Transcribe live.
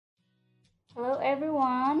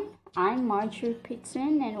everyone, I'm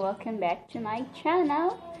Marjoriepitson and welcome back to my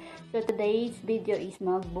channel. So today's video is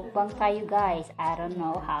mukbang tayo guys. I don't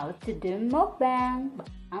know how to do mukbang, but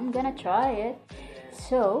I'm gonna try it.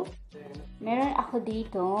 So, meron ako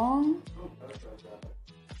ditong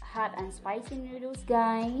hot and spicy noodles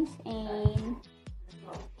guys, and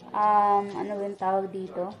ano yung tawag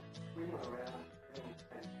dito?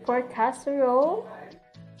 Pork casserole.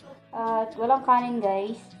 At walang kanin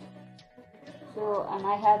guys. So, and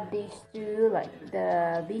I have these two, like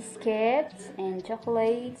the biscuits and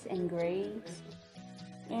chocolates and grapes.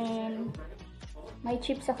 And may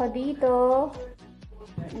chips ako dito.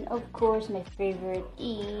 And of course, my favorite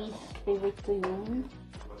ko yung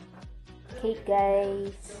cake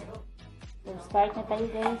guys. So, start na tayo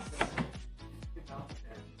guys.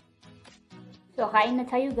 So, kain na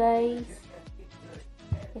tayo guys.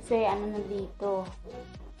 Kasi ano na dito.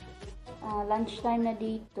 Lunchtime na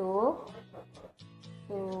dito.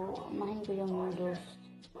 So, unahin ko yung noodles.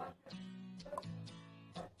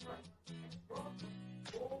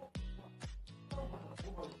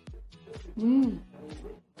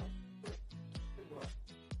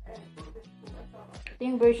 Ito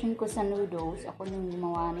yung version ko sa noodles. Ako yung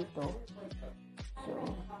gumawa nito. So,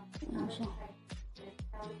 ano siya.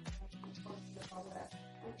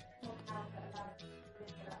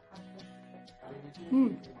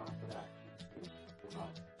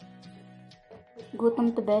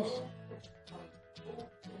 Gutom to best.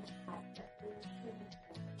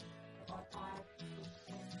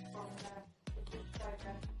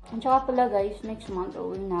 At saka pala guys, next month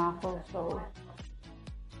uwi na ako. So,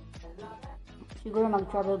 siguro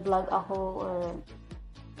mag-travel vlog ako or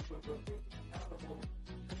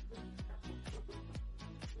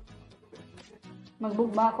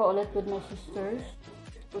magbugma ako ulit with my sisters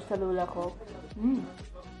o sa lula ko.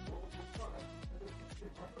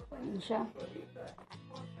 Ayan siya.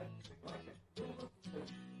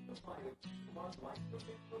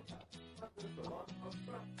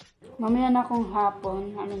 Mamaya na akong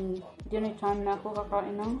hapon, dinner time na ako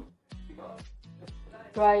kakain ng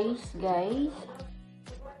rice guys.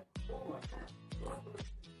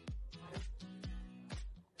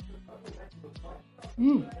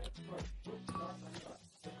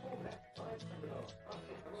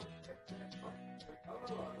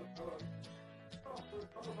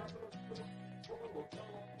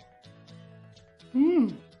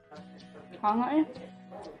 Hanga eh.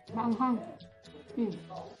 Hanghang.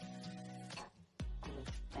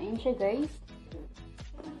 Ayan siya guys.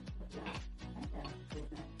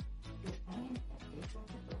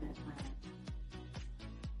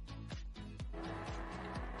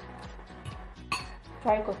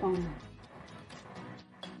 Try ko tong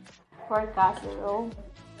pork casserole.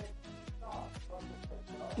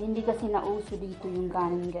 Hindi kasi nauso dito yung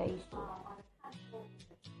kanin guys.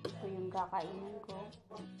 Ito yung kakainin ko.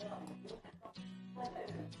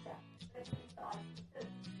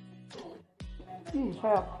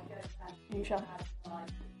 Sarap. Yun siya.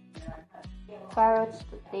 Carrots,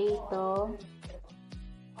 potato.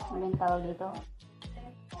 Ano yung tawag dito?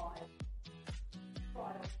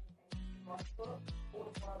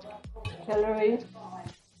 Celery.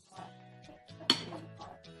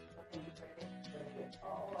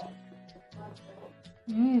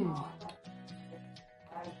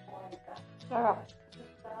 Sarap.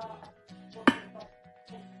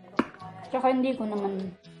 Tsaka hindi ko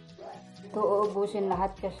naman ito uubusin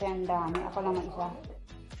lahat kasi ang dami. Ako lang isa.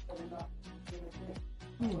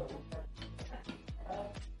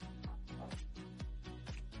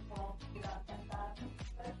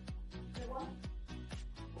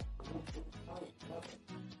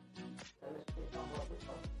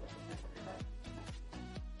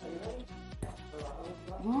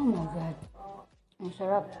 Oh my God. Ang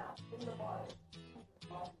sarap.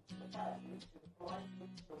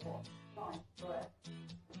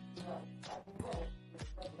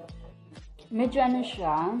 Medyo ano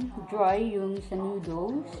siya, dry yung sa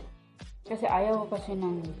noodles. Kasi ayaw ko kasi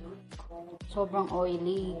ng sobrang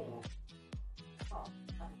oily.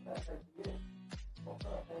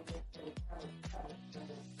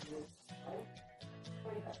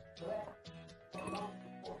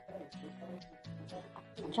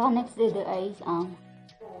 Tsaka next day guys,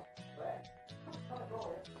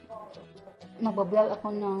 magbablog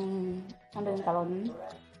ako ng ano yung tawag nun?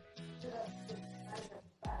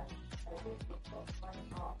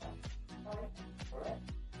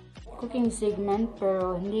 Cooking segment,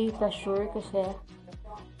 pero hindi pa sure kasi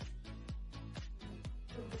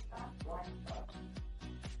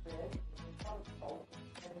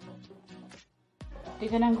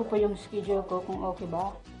tignan ko pa yung schedule ko kung okay ba.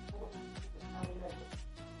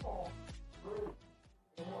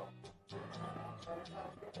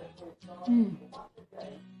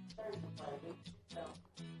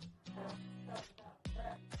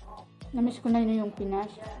 Namiss ko na yun yung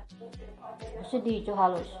Pinas. Kasi dito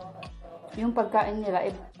halos yung pagkain nila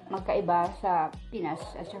magkaiba sa Pinas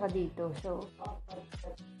at saka dito. So,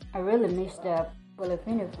 I really miss the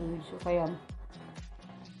Filipino food. So, kaya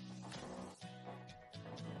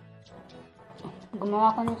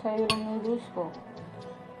gumawa ko ng sariling noodles ko.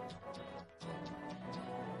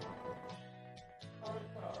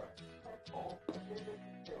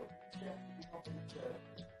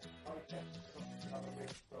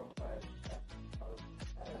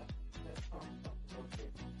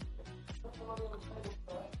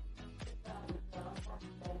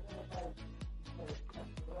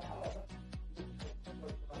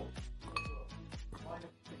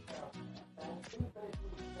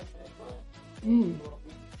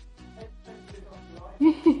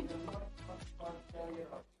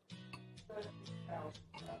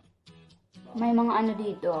 May mga ano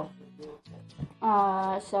dito,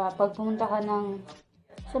 sa pagpunta ka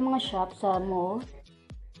sa mga shop, sa mall,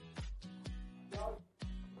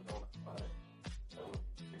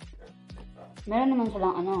 meron naman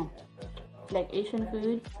silang like Asian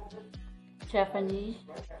food, Japanese,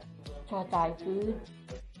 tsaka Thai food.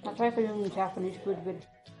 Na-try ko yung Japanese food with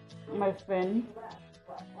my friend.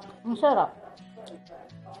 Ang sarap.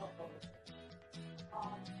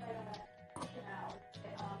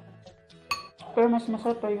 Pero mas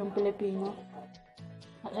masarap pa yung Pilipino.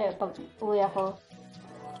 Kasi pag uwi ako,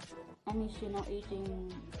 I miss eating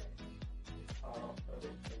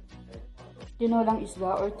tinolang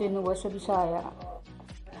isda or tinuwa sa Bisaya.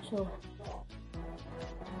 So,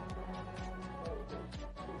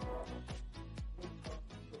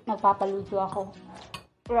 nagpapaluto ako.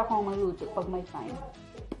 Pero akong maluto pag may time.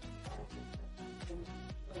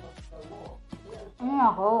 Ano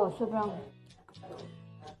ako, sobrang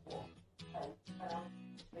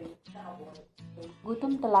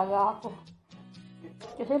gutom talaga ako.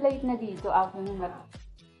 Kasi late na dito, afternoon na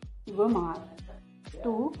siguro mga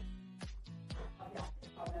 2.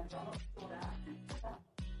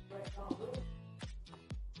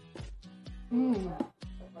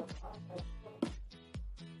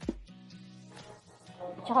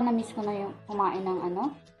 Tsaka na-miss ko na yung kumain ng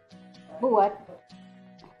buwat.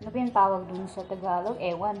 Ano ba yung tawag dun sa Tagalog?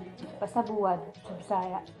 Ewan. Basta buwad sa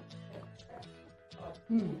Bisaya.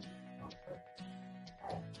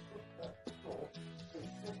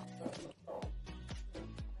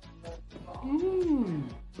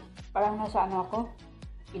 Parang nasa ako?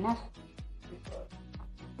 Pinas.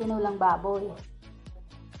 Tinulang baboy.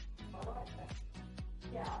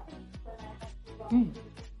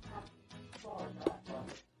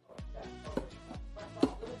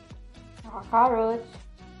 Naka-carrots.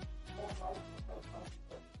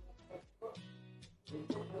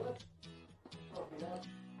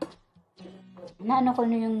 Naano ko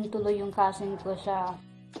na yung tuloy yung cousin ko sa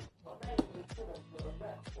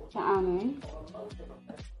amin.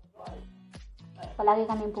 Palagi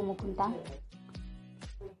kami pumupunta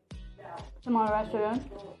sa mga restaurant.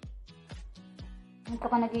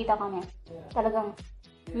 Kapag nakita kami, talagang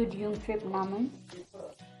good yung trip namin.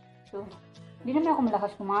 So, hindi naman ako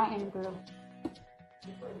malakas kumain, pero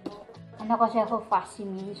kasi ako fussy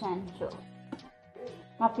minsan. So,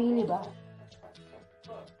 mapili ba?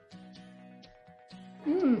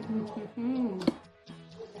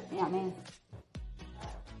 Yummy.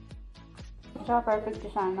 So, perfect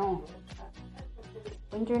sa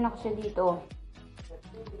winter na kasi dito.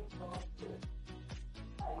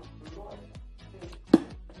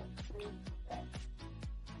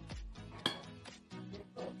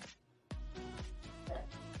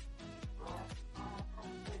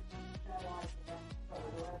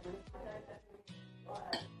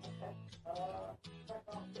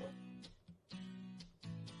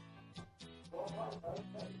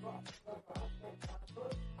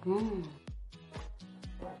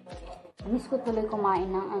 Miss ko tuloy kumain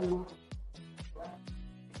ng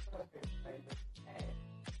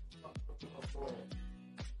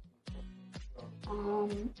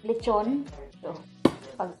lechon. So,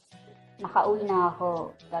 pag nakauwi na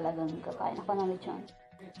ako, talagang kakain ako ng lechon.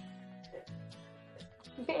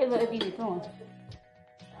 Kasi iba dito.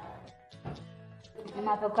 Yung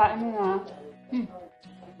mga pagkain nila,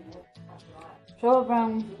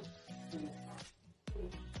 sobrang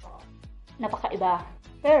napakaiba.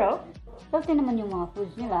 Pero, healthy naman yung mga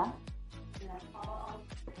foods nila.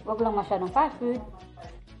 Wag lang masyadong fast food.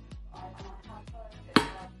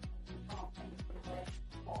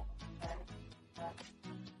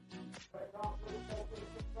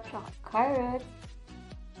 Tsaka carrot.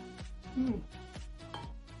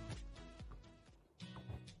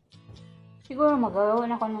 Siguro magagawa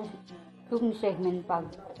ako ng cooking segment pag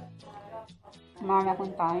marami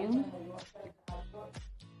akong time.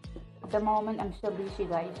 At the moment, I'm still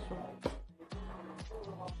busy guys. So,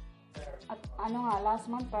 at ano nga,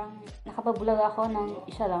 last month parang nakapag-vlog ako ng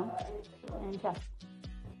isa lang. Ayan siya.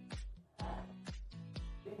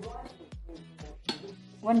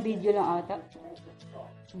 1 video lang ata.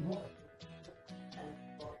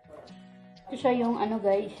 Ito siya yung ano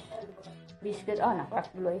guys, biscuit.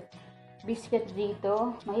 Nakraft tuloy. Biscuit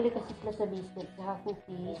dito. Mahilig kasi sila sa biscuit. Saka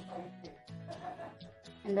cookies.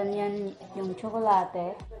 And then yan yung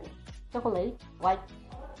chocolate. White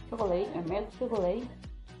chocolate, or milk chocolate.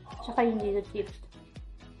 Saka yung dito chips.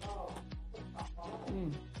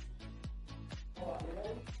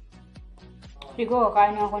 Siguro,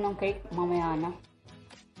 kain ako ng cake mamaya na.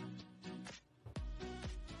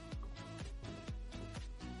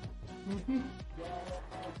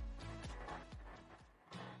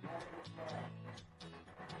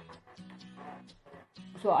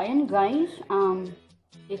 So, ayan guys,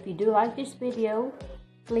 if you do like this video,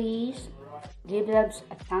 please give it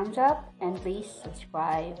a thumbs up and please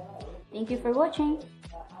subscribe. Thank you for watching.